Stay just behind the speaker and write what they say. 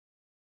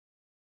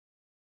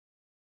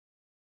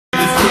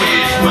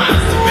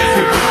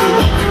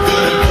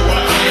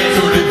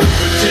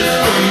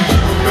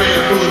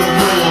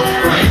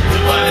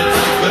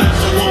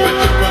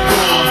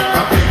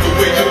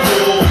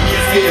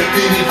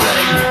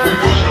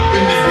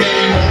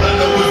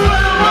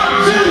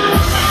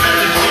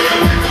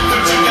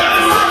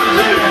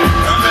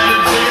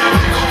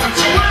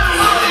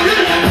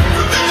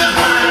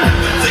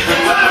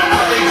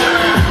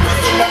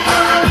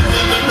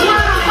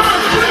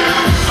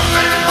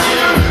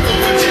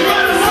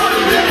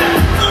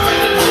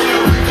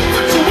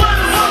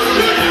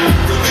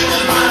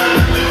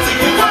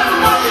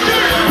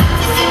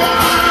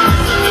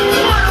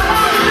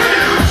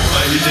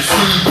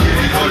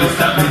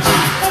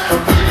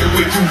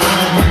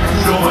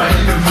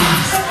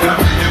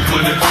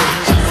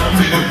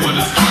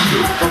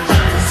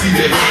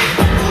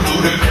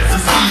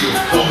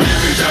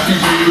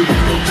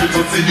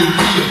in the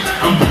wheel.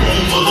 I'm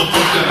grown,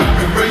 motherfucker, I've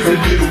been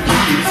raising little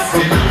kids.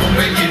 And I'ma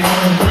make it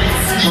home, rain,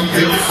 sleep,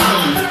 hell,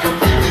 snow.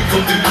 If they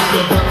come through the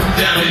club, I'm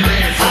down an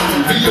asshole.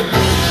 Be a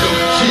fool,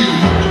 don't chill,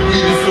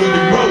 you the on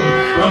the road.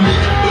 I'm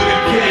in it for the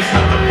cash,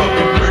 not the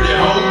fucking pretty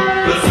hoe.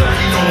 Plus I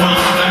ain't on my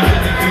own, I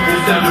had to do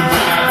this out the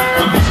ride.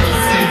 I'm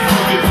G-SINZ,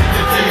 niggas in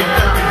the day of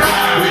fucking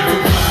die. With the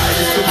ride,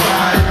 it's the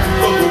ride,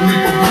 fuck with me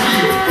for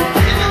real.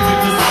 Hit it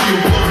with the steel,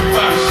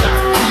 45-shot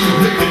kill,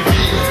 make the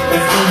deal.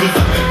 As long as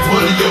I got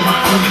money on my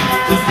own,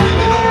 just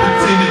living on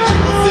pretending you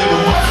was ever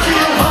my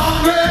Still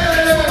hungry,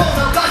 on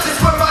the blocks is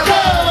where I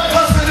go.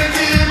 Hustling and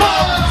getting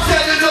more,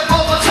 standing up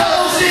on my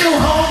toes. Still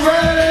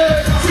hungry,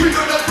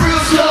 sweeping up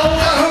real slow.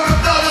 I heard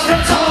about us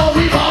from told,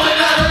 we ballin'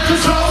 out of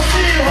control.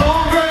 Still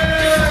hungry,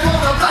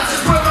 on the blocks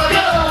is where I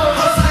go.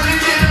 Hustling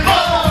and getting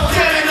more,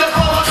 standing up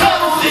on my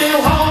toes.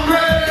 Still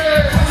hungry,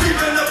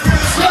 sweeping up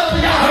real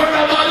slow. I heard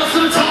about us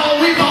from told,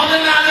 we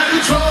ballin' out of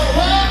control.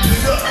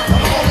 Nigga,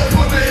 I'm on it,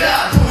 put it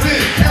out, put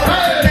it.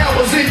 Now I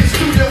was in the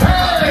studio with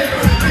my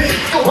favorite bit.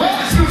 Go ahead,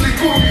 this music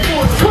for me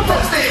for the super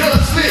stay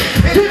hustling.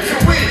 And if you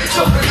win,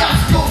 jumping out,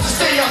 supposed to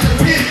stay out the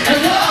pit.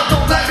 And I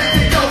don't like it,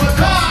 they know the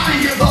cause be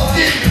involved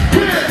in.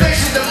 With the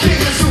nation of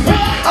Kingz who we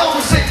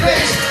always say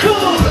thanks.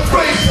 Cool the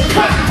praise,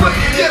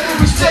 graduating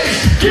every stage.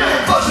 Give a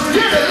buzz and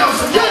get it on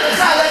some letters.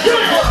 I like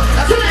your work.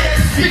 I can't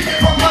speak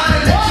my mind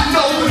and let you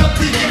know what I'm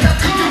thinking. I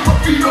think you a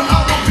funeral, I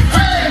won't be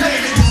freaking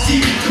late to see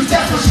you. Cause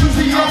that's what's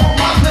usually on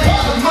my plate.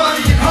 The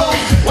money and hoes.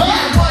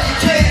 Yeah, why you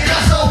can't,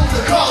 that's all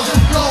the cars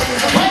and flows.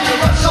 I'm here,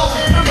 my show,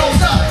 from both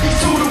sides,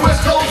 east to the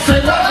west coast. Say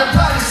what?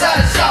 Everybody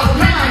side to side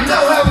with me. You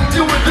know how we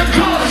do it, the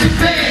cars and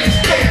bands.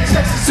 Stay in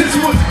Texas since I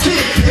was a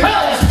kid. And I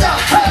won't stop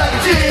till I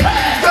did.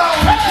 Go,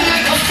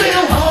 I'm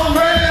still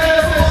hungry.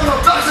 On the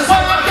blocks is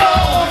where I go.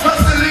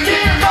 Hustling and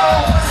getting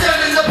more,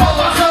 standing up on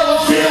my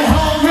toes. Still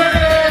hungry,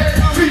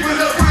 creeping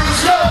up real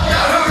slow.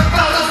 I heard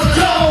about us from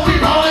told, we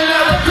ballin'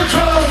 out of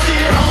control.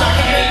 Still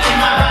hungry. In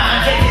my mind,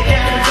 take it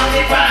down and don't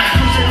get by.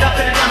 Using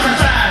nothing and I'm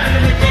outside.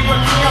 Living the thing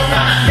what you know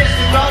not.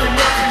 Meskin rolling,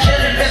 Meskin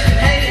chilling, Meskin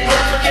hating,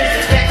 Meskin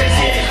kissing. Back they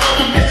city,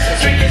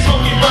 drinking,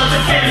 smoking,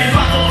 buzzing, feeling.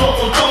 Rockin'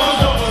 vocals, going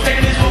vocals,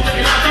 taking this move,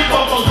 taking out the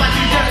vocals. Like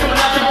you just coming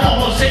out the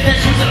vocals, take that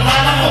shoes to the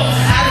line, I'm up.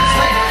 Out in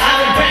slate, out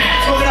in bank,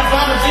 smoking up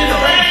bombers in the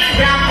rain.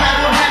 Round pad,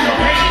 don't have no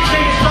pain,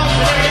 drinking strong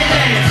for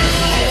everything.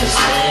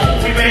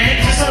 We made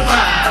to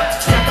survive.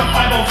 Got the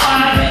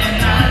 505 and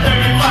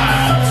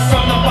 935.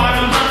 From the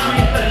bottom up, we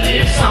hit the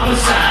lips on the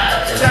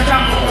side. That's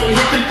how we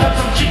hit the cups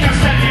of chicas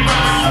standing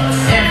round.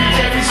 Every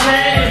day we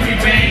slay and we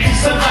made to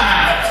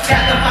survive.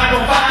 Got the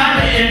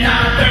 505 and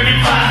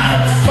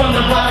 935. From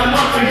the bottom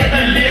up, we hit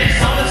the lips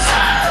on the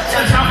side.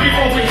 That's how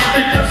before we hit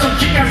the cups of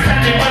chicas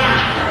standing round.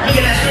 Look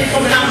at that street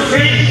coming out the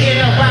green. Get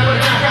up, right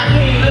with got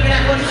clean. Look at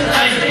that one, it's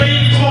ice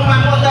cream. Smoke my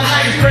mother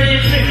ice cream.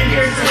 Drinking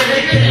beers so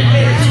they can't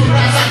get it. Two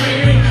rides, I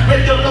mean,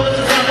 ready to blow it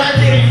to the right.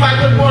 They fight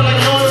with war like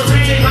no other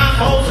reading. My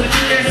hoes so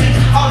you can see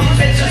all these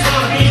bitches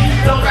on me.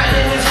 Don't ride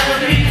in this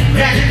heavy.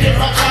 Magic if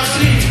I can't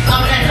sleep.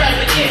 I'm that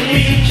rabbit in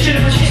me. Shit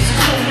if a shit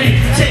to me.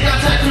 Take our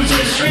time through to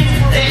the street.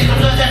 They ain't no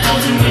love that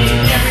goes to me.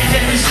 Every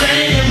day we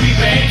stay and we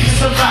beg to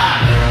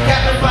survive.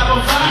 Got the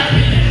 505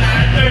 and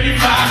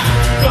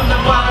 935. From the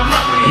bottom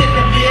up we hit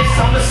the lips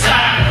on the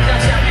side.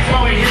 That's how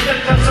before we hit the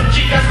cups of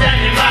chicas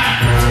standing by.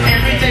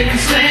 Every day we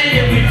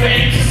stay and we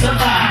beg to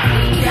survive.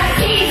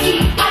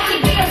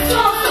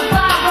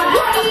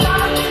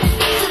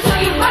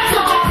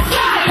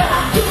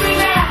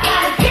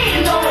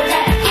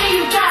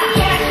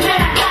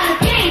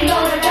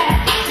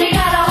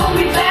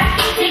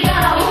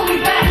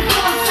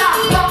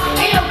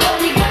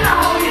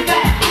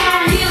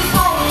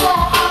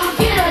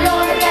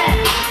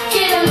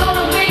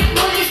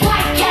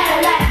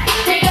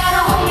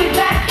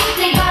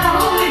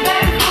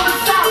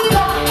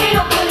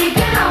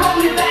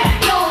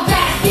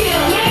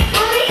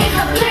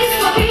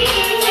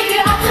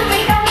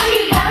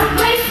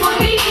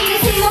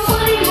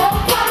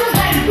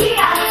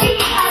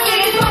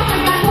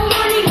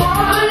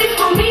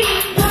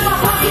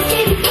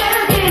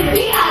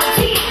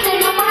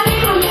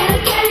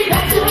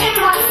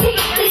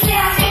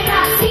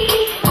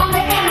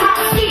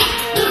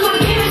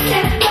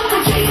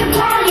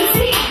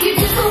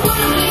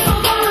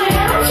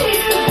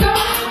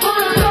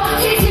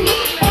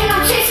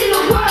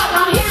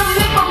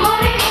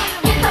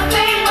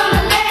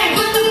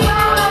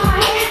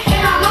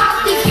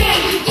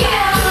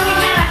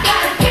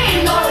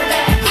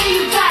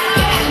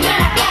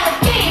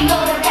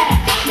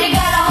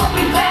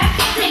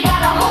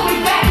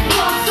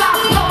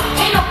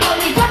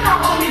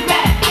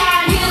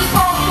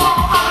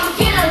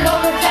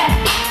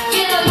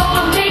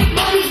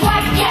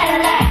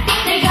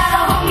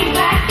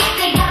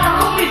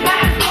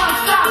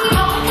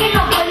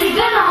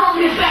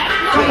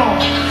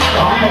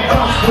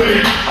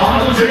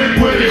 I'm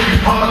dead with it.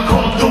 I'm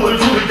come through it,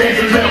 do the dance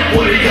and live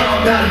with it. I'm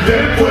not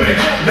live with it,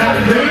 not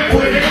live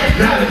with it,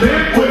 not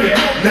live with it,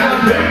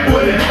 not live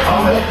with it.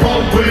 I'm a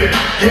pro with it,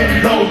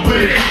 get low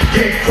with it,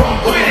 get crunk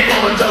with it.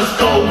 I'ma just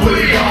go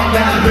with it. I'm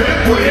not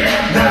live with it,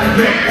 not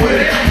live with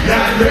it,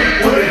 not live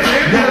with it,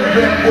 not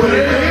live with it.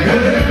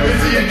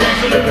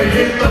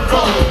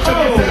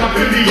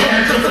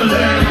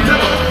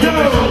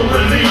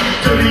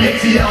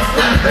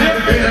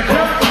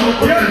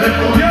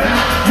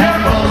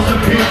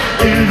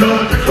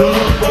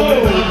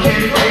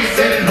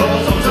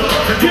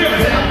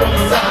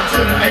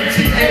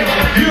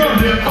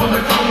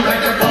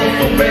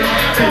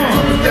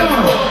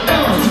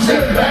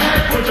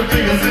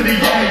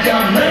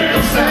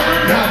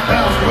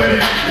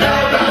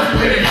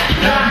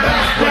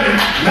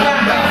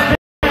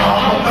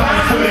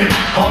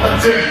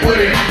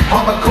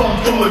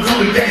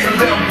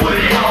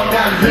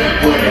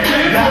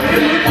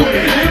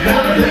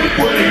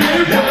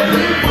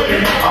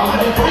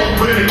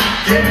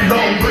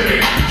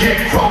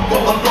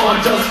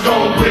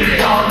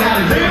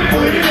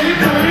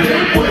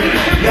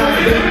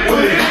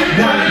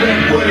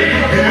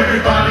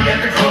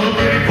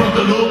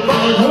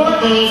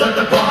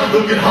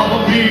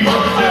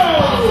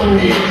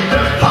 me,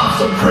 just pop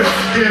some crisp.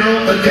 Get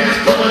on the dance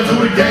floor and do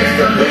the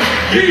gangsta lick.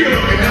 Yeah,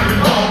 looking at me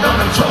ball down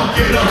the trunk,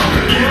 get up.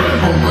 Get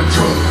up on my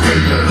truck,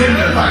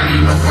 dinner,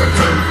 lighting up a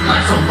turf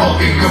like some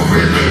fucking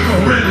gorilla.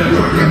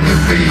 Working the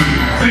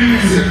feed,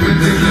 sipping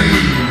the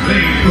lean,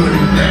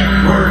 putting that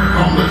work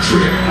on the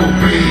triple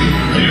B.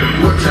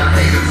 What y'all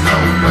haters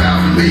know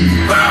about me?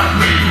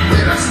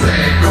 That I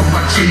stack on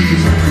my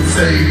cheese,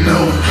 say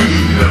low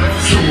key.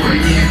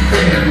 Showing in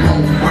bed,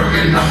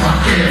 working on my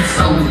cash,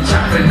 so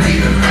chopping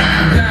haters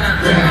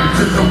down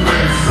to the